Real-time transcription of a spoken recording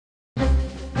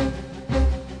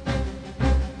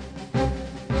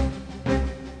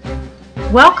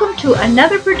Welcome to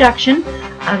another production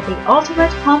of the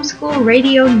Ultimate Homeschool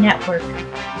Radio Network.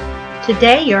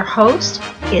 Today your host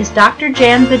is Dr.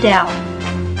 Jan Bedell.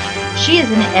 She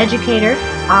is an educator,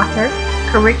 author,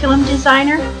 curriculum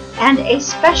designer, and a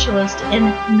specialist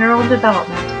in neural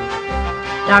development.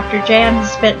 Dr. Jan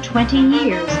has spent 20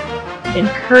 years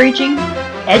encouraging,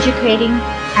 educating,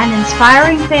 and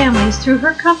inspiring families through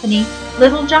her company,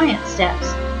 Little Giant Steps.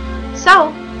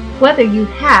 So, whether you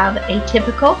have a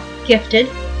typical, gifted,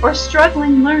 or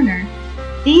struggling learner,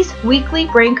 these weekly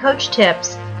Brain Coach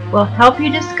tips will help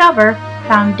you discover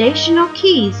foundational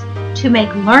keys to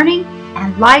make learning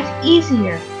and life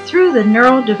easier through the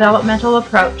neurodevelopmental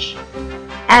approach.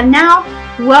 And now,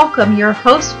 welcome your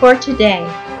host for today.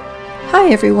 Hi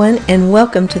everyone, and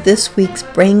welcome to this week's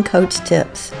Brain Coach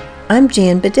Tips. I'm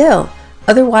Jan Bedell,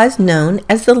 otherwise known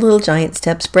as the Little Giant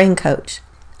Steps Brain Coach.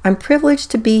 I'm privileged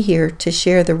to be here to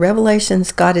share the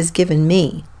revelations God has given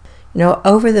me.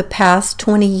 Over the past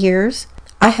 20 years,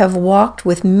 I have walked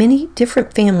with many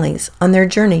different families on their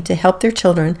journey to help their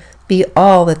children be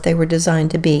all that they were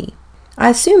designed to be.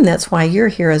 I assume that's why you're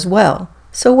here as well,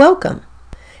 so welcome.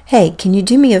 Hey, can you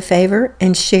do me a favor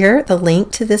and share the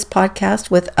link to this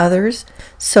podcast with others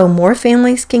so more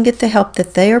families can get the help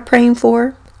that they are praying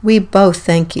for? We both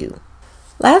thank you.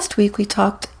 Last week we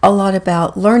talked a lot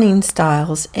about learning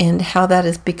styles and how that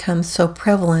has become so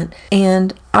prevalent,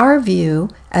 and our view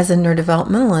as a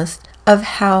neurodevelopmentalist of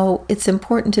how it's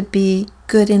important to be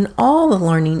good in all the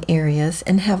learning areas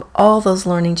and have all those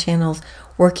learning channels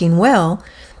working well,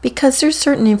 because there's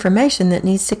certain information that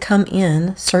needs to come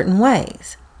in certain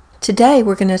ways. Today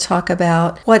we're going to talk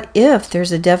about what if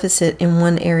there's a deficit in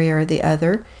one area or the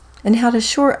other, and how to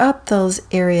shore up those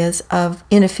areas of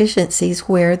inefficiencies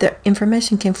where the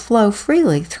information can flow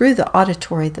freely through the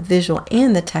auditory, the visual,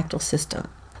 and the tactile system.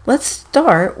 Let's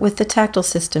start with the tactile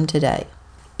system today.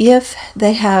 If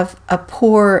they have a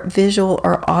poor visual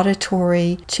or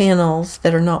auditory channels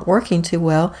that are not working too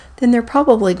well, then they're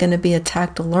probably going to be a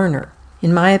tactile learner.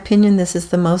 In my opinion, this is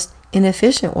the most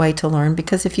inefficient way to learn,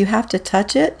 because if you have to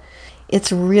touch it, it's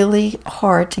really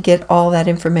hard to get all that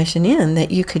information in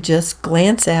that you could just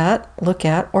glance at, look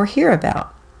at, or hear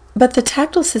about. But the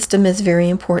tactile system is very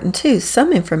important too.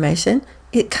 Some information,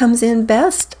 it comes in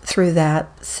best through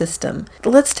that system.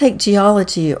 Let's take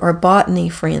geology or botany,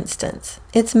 for instance.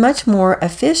 It's much more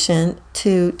efficient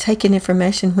to take in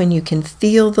information when you can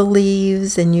feel the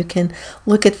leaves and you can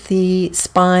look at the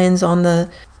spines on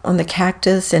the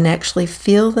cactus and actually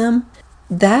feel them.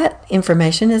 That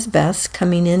information is best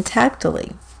coming in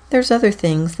tactily. There's other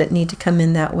things that need to come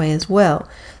in that way as well.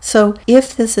 So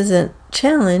if this is a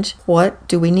challenge, what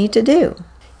do we need to do?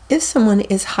 If someone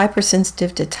is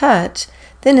hypersensitive to touch,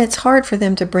 then it's hard for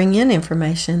them to bring in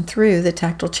information through the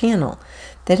tactile channel.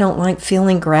 They don't like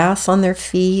feeling grass on their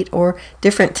feet, or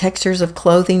different textures of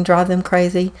clothing drive them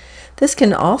crazy. This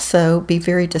can also be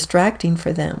very distracting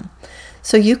for them.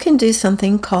 So you can do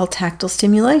something called tactile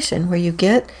stimulation, where you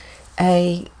get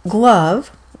a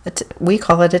glove. We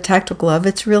call it a tactile glove.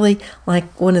 It's really like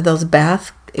one of those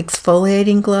bath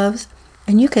exfoliating gloves.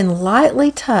 And you can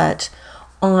lightly touch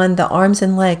on the arms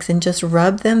and legs and just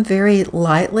rub them very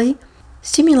lightly,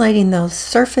 stimulating those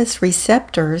surface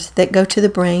receptors that go to the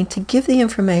brain to give the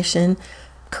information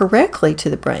correctly to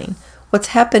the brain. What's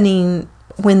happening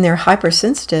when they're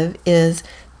hypersensitive is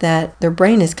that their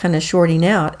brain is kind of shorting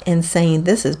out and saying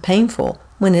this is painful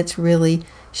when it's really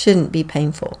shouldn't be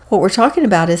painful. What we're talking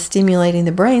about is stimulating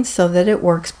the brain so that it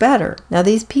works better. Now,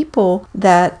 these people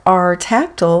that are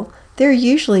tactile, they're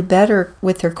usually better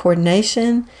with their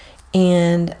coordination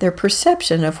and their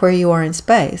perception of where you are in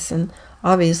space. And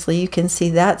obviously, you can see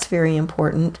that's very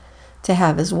important to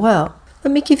have as well.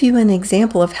 Let me give you an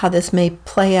example of how this may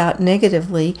play out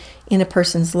negatively in a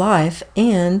person's life,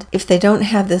 and if they don't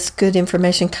have this good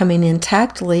information coming in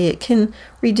tactily, it can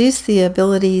reduce the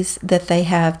abilities that they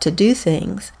have to do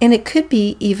things. And it could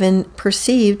be even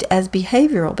perceived as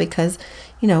behavioral because,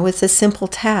 it's a simple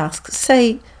task.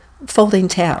 Say folding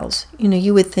towels.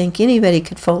 You would think anybody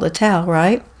could fold a towel,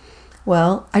 right?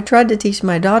 Well, I tried to teach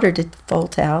my daughter to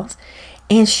fold towels,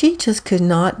 and she just could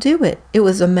not do it. It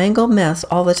was a mangled mess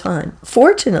all the time.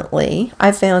 Fortunately,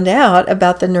 I found out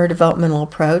about the neurodevelopmental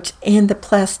approach and the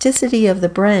plasticity of the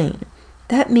brain.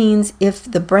 That means if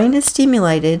the brain is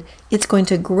stimulated, it's going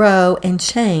to grow and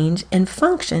change, and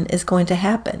function is going to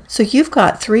happen. So you've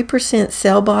got 3%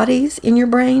 cell bodies in your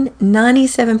brain.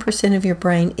 97% of your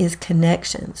brain is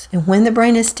connections. And when the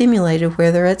brain is stimulated,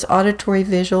 whether it's auditory,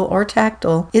 visual, or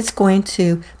tactile, it's going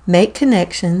to make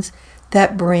connections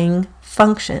that bring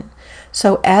function.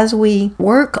 So as we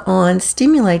work on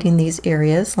stimulating these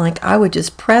areas, like I would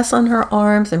just press on her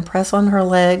arms and press on her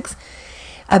legs,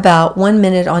 about 1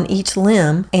 minute on each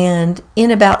limb, and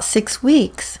in about 6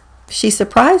 weeks, she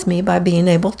surprised me by being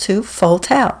able to fold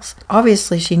towels.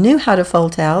 Obviously, she knew how to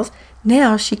fold towels.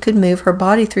 Now she could move her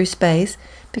body through space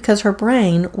because her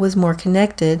brain was more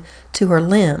connected to her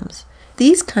limbs.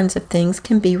 These kinds of things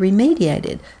can be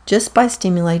remediated just by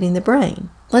stimulating the brain.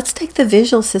 Let's take the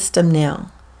visual system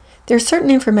now. There's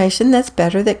certain information that's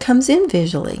better that comes in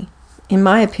visually. In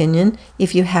my opinion,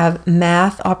 if you have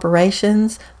math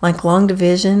operations like long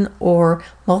division or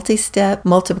multi-step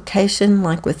multiplication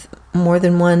like with more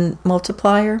than one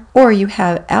multiplier, or you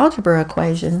have algebra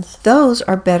equations, those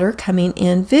are better coming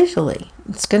in visually.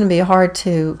 It's going to be hard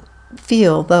to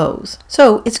feel those.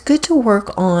 So it's good to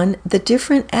work on the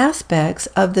different aspects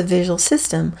of the visual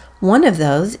system. One of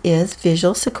those is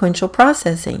visual sequential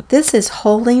processing. This is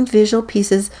holding visual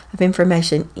pieces of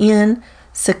information in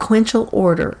sequential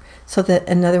order so that,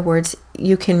 in other words,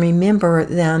 you can remember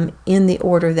them in the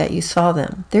order that you saw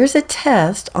them. There's a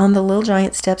test on the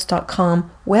littlegiantsteps.com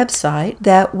website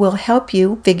that will help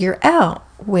you figure out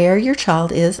where your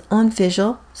child is on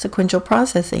visual sequential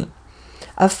processing.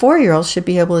 A 4-year-old should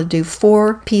be able to do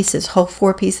 4 pieces, hold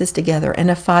 4 pieces together,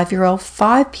 and a 5-year-old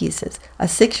 5 pieces. A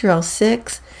 6-year-old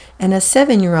 6, and a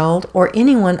 7-year-old or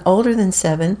anyone older than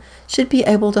 7 should be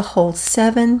able to hold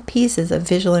 7 pieces of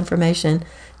visual information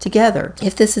together.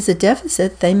 If this is a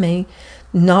deficit, they may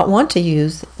not want to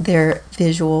use their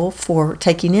visual for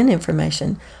taking in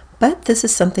information, but this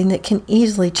is something that can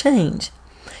easily change.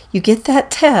 You get that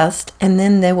test, and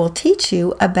then they will teach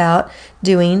you about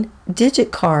doing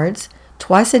digit cards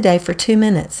twice a day for 2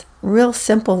 minutes. Real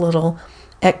simple little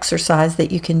exercise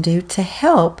that you can do to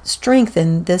help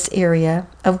strengthen this area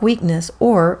of weakness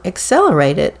or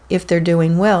accelerate it if they're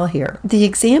doing well here. The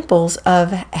examples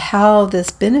of how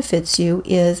this benefits you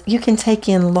is you can take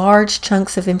in large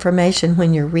chunks of information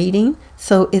when you're reading,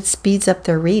 so it speeds up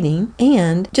their reading,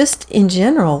 and just in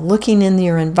general, looking in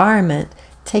your environment,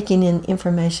 taking in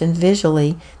information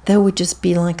visually, they would just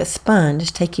be like a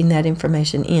sponge taking that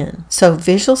information in. So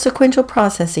visual sequential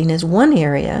processing is one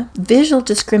area. Visual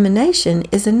discrimination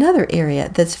is another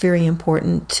area that's very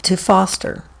important to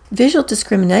foster. Visual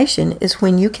discrimination is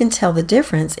when you can tell the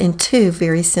difference in 2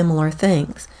 very similar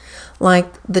things,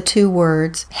 like the 2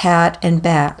 words hat and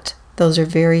bat. Those are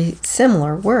very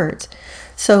similar words.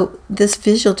 So this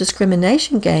visual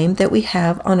discrimination game that we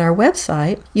have on our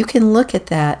website, you can look at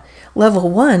that.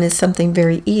 Level 1 is something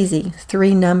very easy.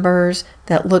 3 numbers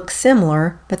that look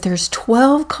similar, but there's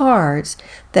 12 cards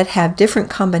that have different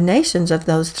combinations of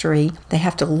those 3. They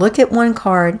have to look at one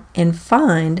card and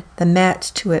find the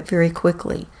match to it very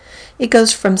quickly. It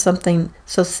goes from something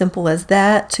so simple as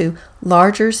that to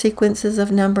larger sequences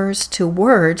of numbers to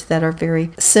words that are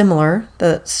very similar,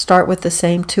 that start with the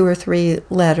same 2 or 3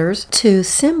 letters, to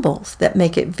symbols that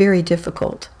make it very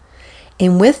difficult.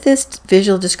 And with this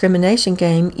visual discrimination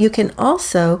game, you can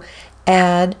also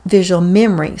add visual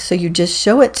memory. So you just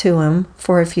show it to them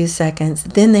for a few seconds,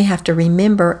 then they have to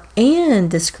remember and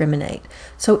discriminate.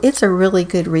 So it's a really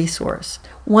good resource.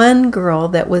 One girl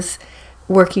that was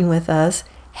working with us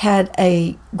had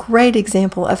a great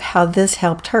example of how this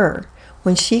helped her.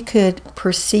 When she could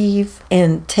perceive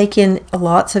and take in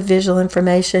lots of visual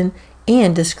information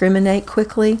and discriminate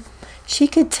quickly, she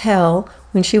could tell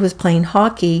when she was playing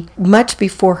hockey much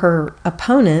before her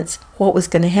opponents what was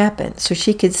going to happen. So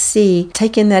she could see,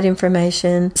 take in that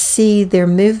information, see their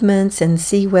movements, and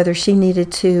see whether she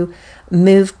needed to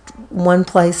move one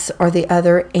place or the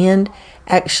other, and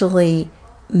actually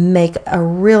make a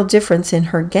real difference in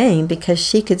her game because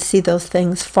she could see those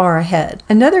things far ahead.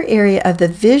 Another area of the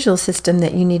visual system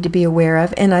that you need to be aware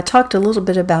of, and I talked a little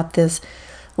bit about this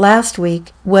last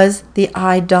week, was the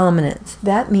eye dominance.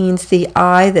 That means the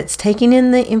eye that's taking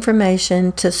in the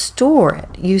information to store it.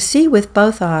 You see with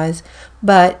both eyes,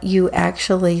 but you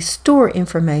actually store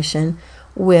information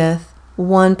with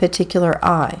one particular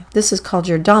eye. This is called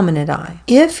your dominant eye.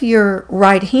 If you're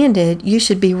right-handed, you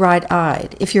should be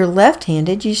right-eyed. If you're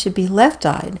left-handed, you should be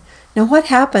left-eyed. Now, what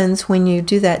happens when you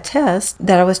do that test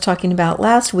that I was talking about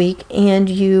last week and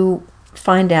you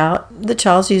find out the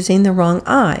child's using the wrong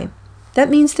eye? That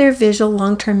means their visual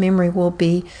long-term memory will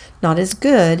be not as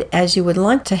good as you would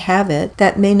like to have it.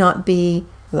 That may not be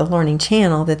the learning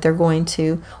channel that they're going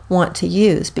to want to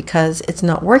use because it's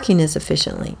not working as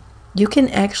efficiently. You can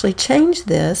actually change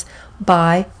this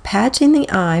by patching the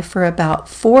eye for about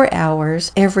 4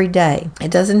 hours every day.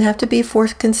 It doesn't have to be 4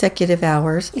 consecutive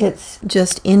hours. It's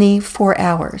just any 4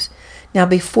 hours. Now,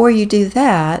 before you do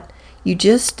that, you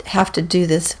just have to do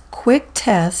this quick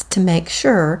test to make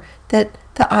sure that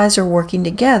the eyes are working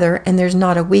together and there's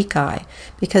not a weak eye,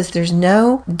 because there's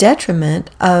no detriment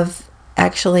of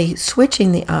actually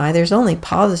switching the eye. There's only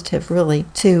positive really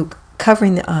to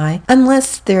covering the eye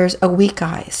unless there's a weak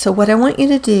eye. So what I want you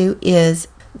to do is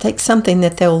take something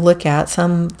that they'll look at,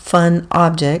 some fun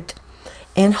object,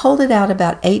 and hold it out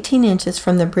about 18 inches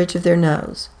from the bridge of their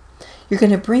nose. You're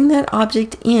going to bring that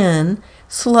object in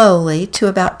slowly to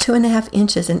about 2.5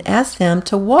 inches and ask them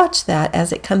to watch that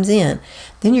as it comes in.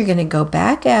 Then you're going to go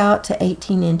back out to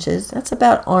 18 inches. That's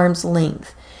about arm's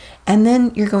length. And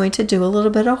then you're going to do a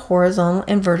little bit of horizontal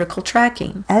and vertical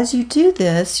tracking. As you do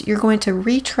this, you're going to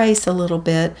retrace a little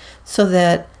bit so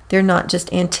that they're not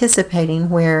just anticipating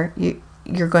where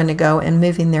you're going to go and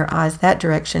moving their eyes that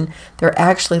direction. They're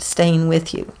actually staying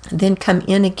with you. Then come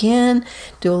in again,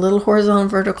 do a little horizontal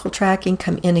and vertical tracking,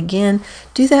 come in again.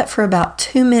 Do that for about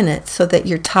 2 minutes so that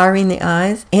you're tiring the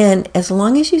eyes. And as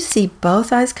long as you see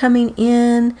both eyes coming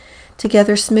in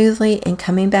together smoothly and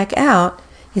coming back out,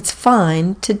 it's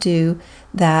fine to do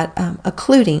that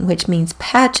occluding, which means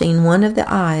patching one of the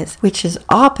eyes, which is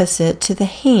opposite to the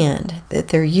hand that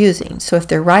they're using. So if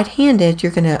they're right-handed,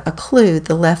 you're going to occlude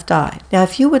the left eye. Now,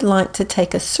 if you would like to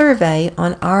take a survey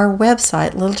on our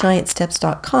website,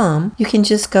 littlegiantsteps.com, you can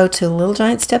just go to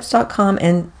littlegiantsteps.com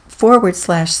and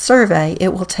 /survey.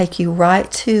 It will take you right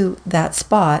to that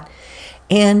spot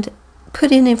and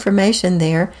put in information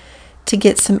there to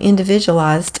get some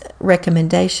individualized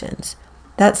recommendations.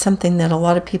 That's something that a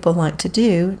lot of people like to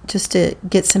do just to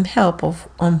get some help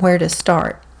on where to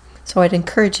start. So I'd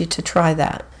encourage you to try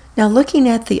that. Now, looking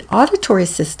at the auditory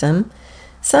system,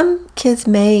 some kids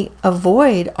may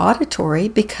avoid auditory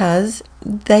because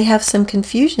they have some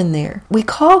confusion there. We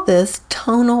call this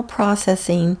tonal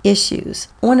processing issues.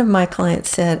 One of my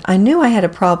clients said, I knew I had a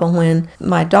problem when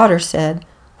my daughter said,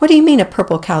 "What do you mean a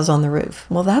purple cow's on the roof?"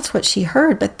 Well, that's what she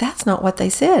heard, but that's not what they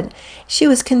said. She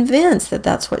was convinced that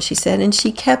that's what she said, and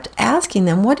she kept asking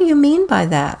them, "What do you mean by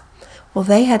that?" Well,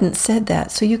 they hadn't said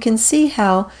that. So you can see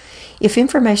how if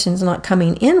information's not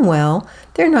coming in well,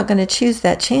 they're not going to choose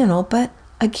that channel. But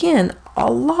again, a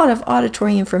lot of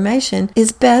auditory information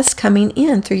is best coming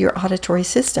in through your auditory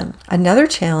system. Another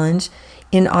challenge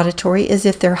in auditory is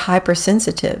if they're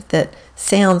hypersensitive, that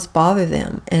sounds bother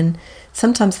them, and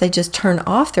sometimes they just turn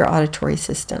off their auditory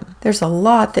system. There's a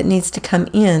lot that needs to come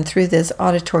in through this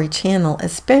auditory channel,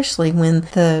 especially when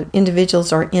the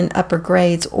individuals are in upper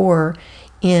grades or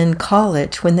in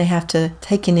college when they have to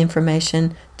take in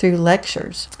information through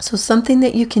lectures. So something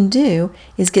that you can do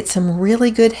is get some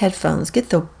really good headphones.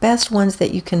 Get the best ones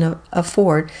that you can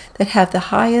afford that have the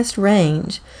highest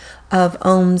range of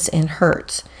ohms and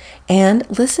hertz. And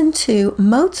listen to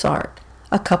Mozart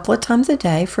a couple of times a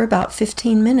day for about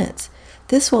 15 minutes.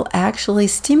 This will actually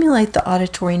stimulate the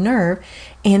auditory nerve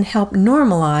and help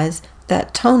normalize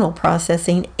that tonal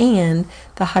processing and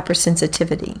the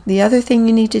hypersensitivity. The other thing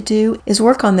you need to do is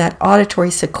work on that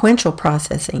auditory sequential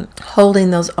processing, holding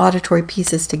those auditory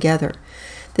pieces together.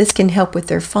 This can help with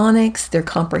their phonics, their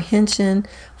comprehension,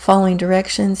 following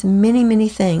directions, many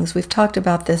things. We've talked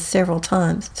about this several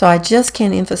times. So I just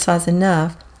can't emphasize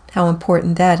enough how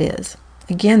important that is.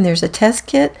 Again, there's a test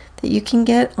kit that you can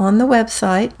get on the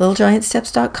website,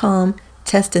 littlegiantsteps.com.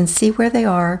 Test and see where they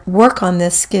are. Work on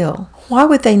this skill. Why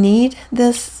would they need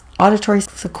this auditory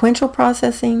sequential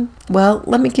processing? Well,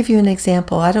 let me give you an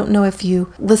example. I don't know if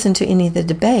you listened to any of the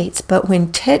debates, but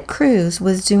when Ted Cruz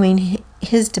was doing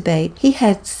his debate, he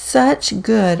had such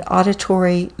good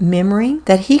auditory memory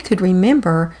that he could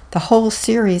remember the whole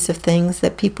series of things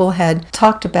that people had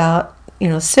talked about.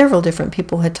 Several different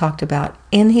people had talked about,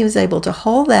 and he was able to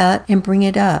hold that and bring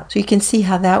it up. So you can see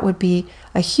how that would be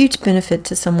a huge benefit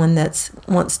to someone that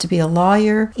wants to be a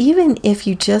lawyer. Even if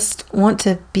you just want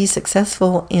to be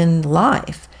successful in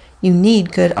life, you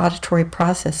need good auditory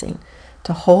processing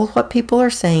to hold what people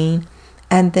are saying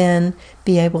and then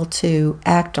be able to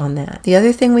act on that. The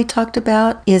other thing we talked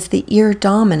about is the ear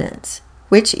dominance.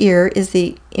 Which ear is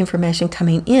the information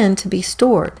coming in to be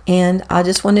stored? And I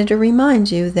just wanted to remind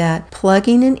you that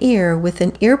plugging an ear with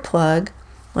an earplug,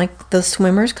 like the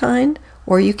swimmer's kind,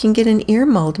 or you can get an ear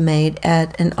mold made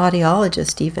at an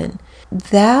audiologist even,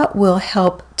 that will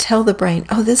help tell the brain,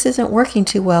 oh, this isn't working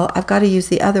too well, I've got to use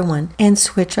the other one, and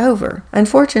switch over.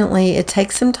 Unfortunately, it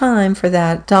takes some time for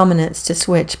that dominance to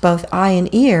switch. Both eye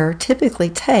and ear typically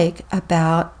take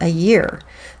about a year.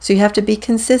 So you have to be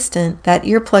consistent. That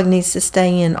earplug needs to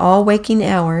stay in all waking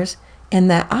hours, and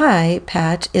that eye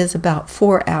patch is about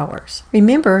 4 hours.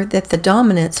 Remember that the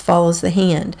dominance follows the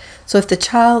hand. So if the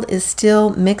child is still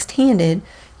mixed-handed,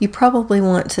 you probably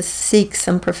want to seek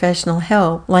some professional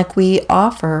help like we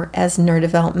offer as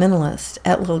neurodevelopmentalists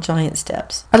at Little Giant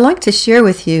Steps. I'd like to share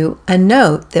with you a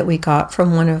note that we got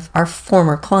from one of our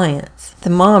former clients. The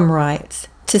mom writes,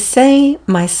 To say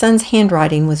my son's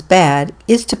handwriting was bad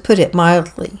is to put it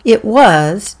mildly. It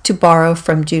was, to borrow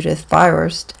from Judith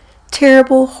Viorst,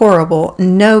 terrible, horrible,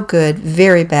 no good,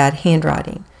 very bad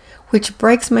handwriting, which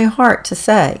breaks my heart to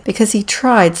say, because he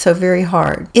tried so very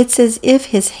hard. It's as if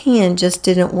his hand just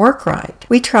didn't work right.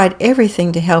 We tried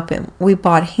everything to help him. We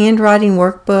bought handwriting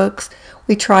workbooks.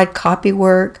 We tried copy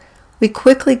work. We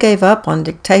quickly gave up on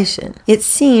dictation. It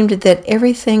seemed that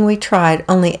everything we tried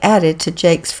only added to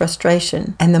Jake's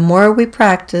frustration, and the more we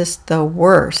practiced, the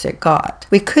worse it got.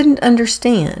 We couldn't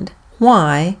understand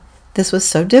why this was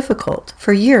so difficult.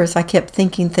 For years I kept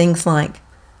thinking things like,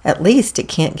 at least it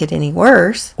can't get any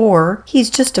worse, or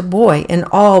he's just a boy and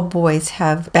all boys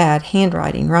have bad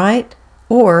handwriting, right?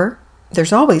 Or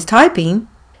there's always typing.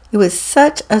 It was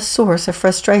such a source of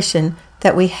frustration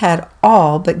that we had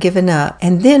all but given up,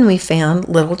 and then we found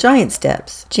Little Giant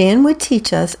Steps. Jan would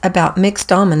teach us about mixed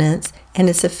dominance and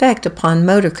its effect upon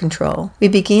motor control. We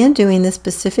began doing the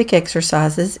specific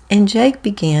exercises, and Jake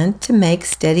began to make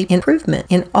steady improvement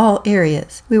in all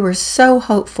areas. We were so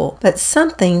hopeful, but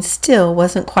something still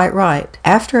wasn't quite right.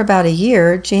 After about a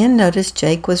year, Jan noticed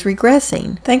Jake was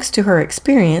regressing. Thanks to her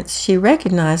experience, she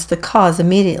recognized the cause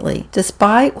immediately.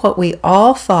 Despite what we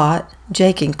all thought,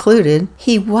 Jake included,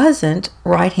 he wasn't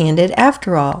right-handed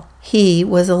after all. He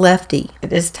was a lefty.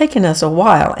 It has taken us a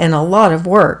while and a lot of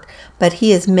work, but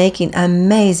he is making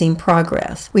amazing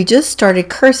progress. We just started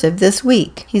cursive this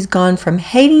week. He's gone from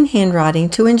hating handwriting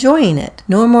to enjoying it.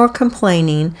 No more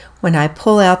complaining when I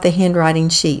pull out the handwriting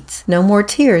sheets. No more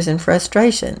tears and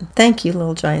frustration. Thank you,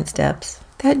 Little Giant Steps.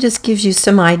 That just gives you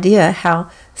some idea how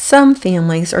some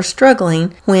families are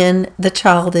struggling when the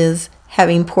child is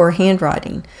having poor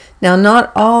handwriting. Now,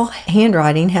 not all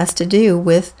handwriting has to do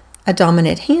with a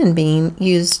dominant hand being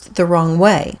used the wrong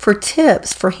way. For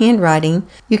tips for handwriting,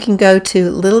 you can go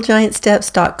to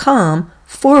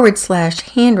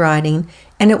littlegiantsteps.com/handwriting,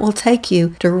 and it will take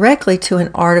you directly to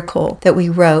an article that we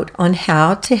wrote on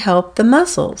how to help the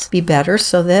muscles be better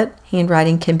so that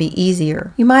handwriting can be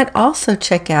easier. You might also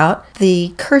check out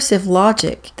the Cursive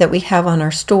Logic that we have on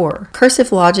our store.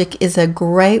 Cursive Logic is a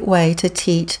great way to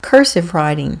teach cursive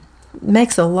writing. It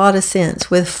makes a lot of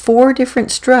sense. With 4 different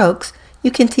strokes, you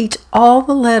can teach all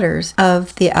the letters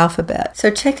of the alphabet.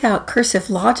 So check out Cursive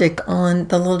Logic on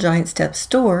the Little Giant Steps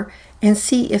store and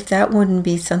see if that wouldn't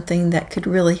be something that could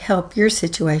really help your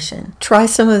situation. Try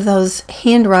some of those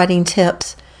handwriting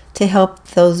tips to help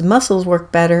those muscles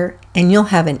work better, and you'll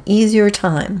have an easier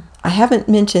time. I haven't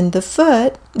mentioned the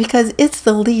foot because it's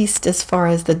the least as far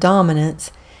as the dominance,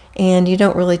 and you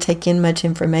don't really take in much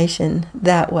information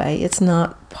that way. It's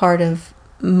not part of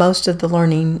most of the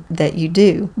learning that you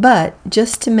do, but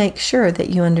just to make sure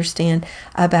that you understand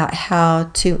about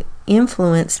how to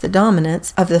influence the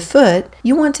dominance of the foot,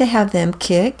 you want to have them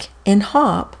kick and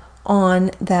hop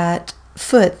on that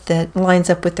foot that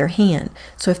lines up with their hand.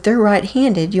 So if they're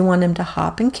right-handed, you want them to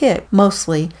hop and kick,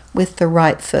 mostly with the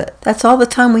right foot. That's all the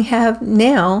time we have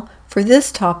now for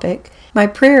this topic. My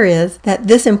prayer is that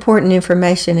this important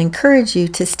information encourage you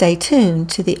to stay tuned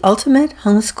to the Ultimate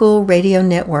Homeschool Radio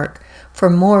Network for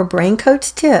more Brain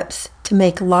Coach tips to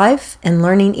make life and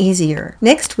learning easier.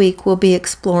 Next week, we'll be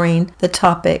exploring the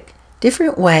topic,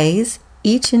 different ways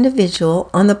each individual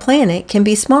on the planet can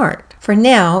be smart. For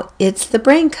now, it's the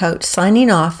Brain Coach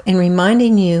signing off and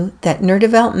reminding you that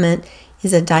neurodevelopment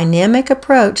is a dynamic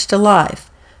approach to life.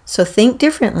 So think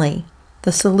differently.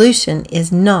 The solution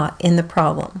is not in the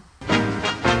problem.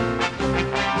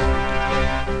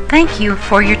 Thank you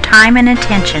for your time and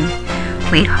attention.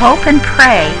 We hope and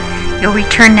pray you'll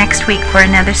return next week for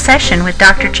another session with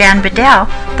Dr. Jan Bedell,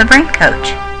 the Brain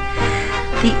Coach.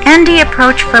 The ND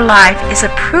Approach for Life is a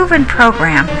proven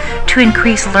program to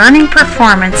increase learning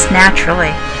performance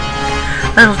naturally.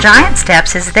 Little Giant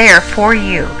Steps is there for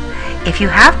you. If you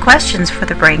have questions for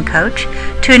the Brain Coach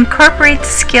to incorporate the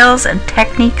skills and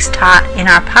techniques taught in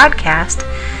our podcast,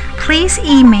 please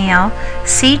email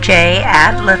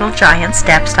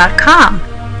cj@littlegiantsteps.com.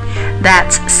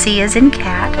 That's C as in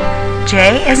cat,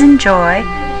 J as in joy,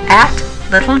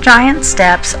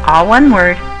 @littlegiantsteps, all one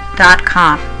word,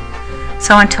 .com.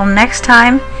 So until next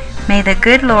time, may the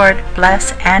good Lord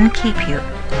bless and keep you.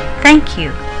 Thank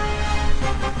you.